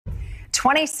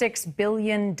$26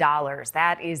 billion.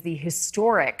 That is the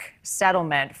historic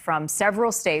settlement from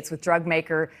several states with drug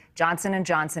maker Johnson &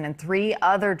 Johnson and 3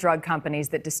 other drug companies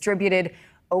that distributed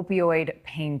opioid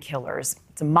painkillers.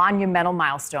 It's a monumental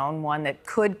milestone, one that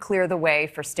could clear the way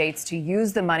for states to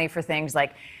use the money for things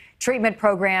like treatment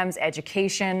programs,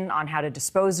 education on how to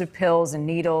dispose of pills and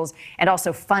needles, and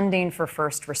also funding for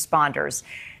first responders.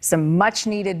 Some much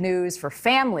needed news for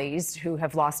families who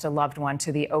have lost a loved one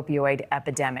to the opioid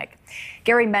epidemic.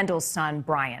 Gary Mendell's son,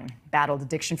 Brian, battled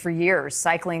addiction for years,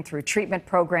 cycling through treatment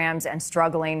programs and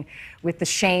struggling with the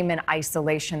shame and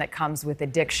isolation that comes with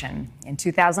addiction. In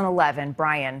 2011,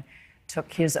 Brian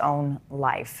took his own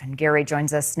life. And Gary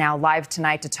joins us now live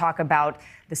tonight to talk about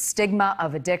the stigma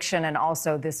of addiction and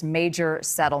also this major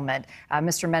settlement.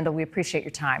 Mr. Mendell, we appreciate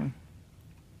your time.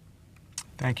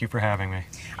 Thank you for having me.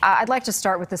 I'd like to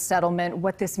start with the settlement,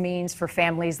 what this means for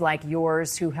families like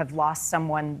yours who have lost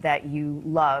someone that you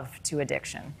love to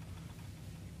addiction.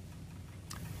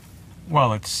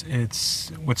 Well,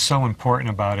 it's what's so important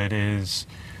about it is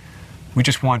we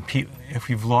just want people, if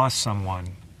you've lost someone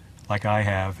like I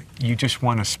have, you just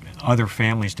want other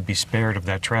families to be spared of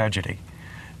that tragedy.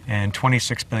 And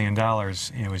 $26 billion,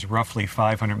 is roughly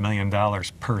 $500 million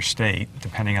per state,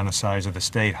 depending on the size of the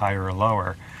state, higher or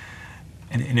lower.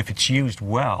 And if it's used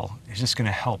well, it's just going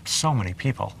to help so many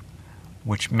people,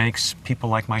 which makes people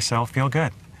like myself feel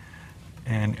good.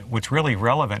 And what's really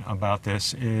relevant about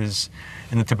this is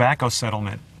in the tobacco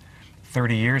settlement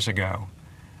 30 years ago,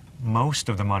 most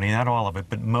of the money, not all of it,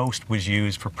 but most was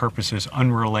used for purposes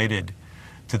unrelated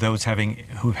to those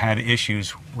who had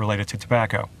issues related to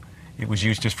tobacco. It was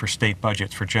used just for state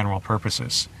budgets for general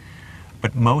purposes.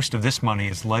 But most of this money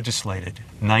is legislated.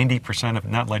 90% of,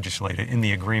 not legislated, in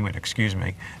the agreement,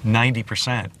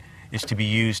 90% is to be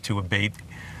used to abate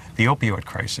the opioid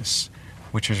crisis,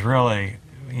 which is really,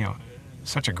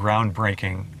 such a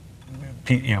groundbreaking,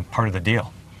 part of the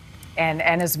deal. And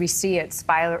as we see it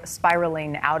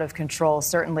spiraling out of control,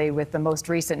 certainly with the most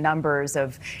recent numbers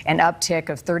of an uptick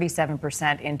of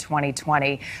 37% in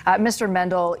 2020. Mr.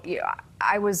 Mendell,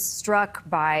 I was struck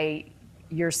by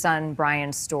your son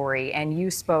Brian's story, and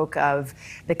you spoke of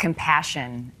the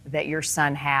compassion that your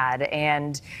son had.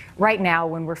 And right now,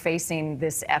 when we're facing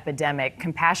this epidemic,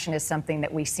 compassion is something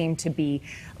that we seem to be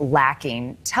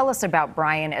lacking. Tell us about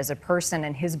Brian as a person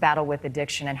and his battle with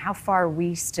addiction and how far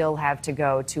we still have to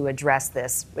go to address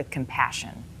this with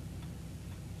compassion.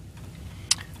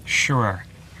 Sure.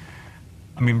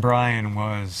 Brian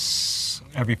was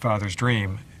every father's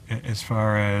dream as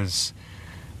far as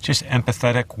just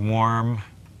empathetic, warm,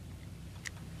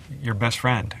 your best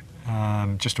friend.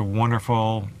 Just a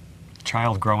wonderful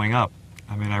child growing up.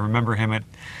 I remember him at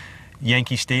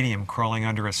Yankee Stadium crawling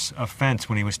under a fence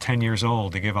when he was 10 years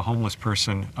old to give a homeless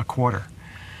person a quarter.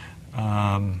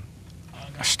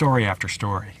 Story after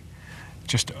story.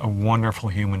 Just a wonderful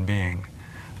human being.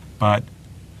 But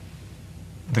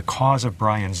the cause of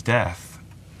Brian's death,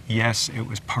 yes, it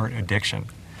was part addiction,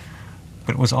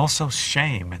 but it was also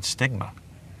shame and stigma.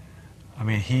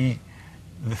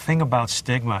 The thing about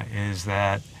stigma is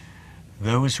that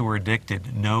those who are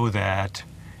addicted know that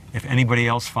if anybody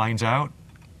else finds out,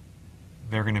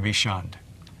 they're going to be shunned.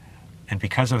 And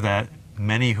because of that,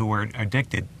 many who are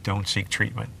addicted don't seek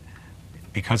treatment.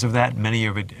 Because of that, many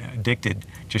who are addicted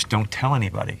just don't tell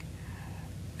anybody,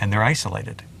 and they're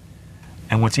isolated.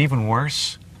 And what's even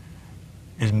worse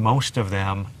is most of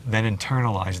them then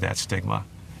internalize that stigma,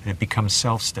 and it becomes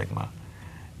self-stigma.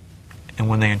 And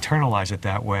when they internalize it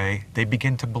that way, they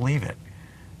begin to believe it.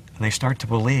 And they start to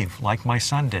believe, like my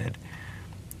son did,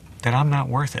 that I'm not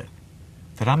worth it,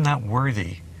 that I'm not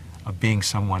worthy of being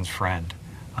someone's friend.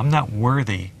 I'm not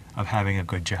worthy of having a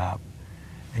good job.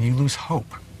 And you lose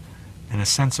hope and a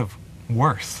sense of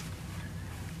worth.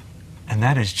 And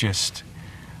that is just,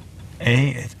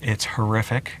 A, it's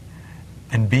horrific,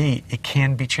 and B, it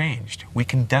can be changed. We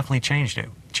can definitely change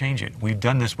it. We've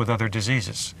done this with other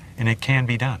diseases, and it can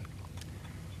be done.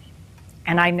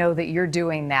 And I know that you're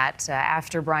doing that.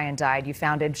 After Brian died, you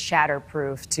founded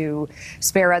Shatterproof to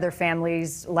spare other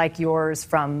families like yours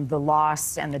from the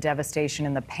loss and the devastation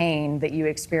and the pain that you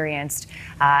experienced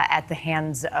at the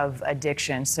hands of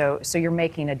addiction. So you're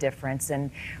making a difference.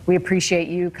 And we appreciate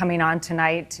you coming on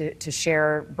tonight to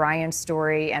share Brian's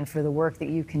story and for the work that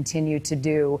you continue to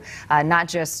do, not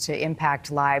just to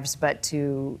impact lives, but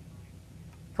to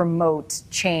promote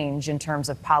change in terms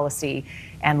of policy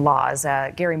and laws.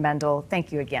 Gary Mendell,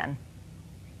 thank you again.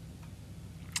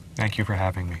 Thank you for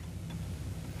having me.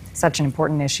 Such an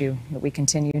important issue that we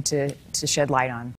continue to shed light on.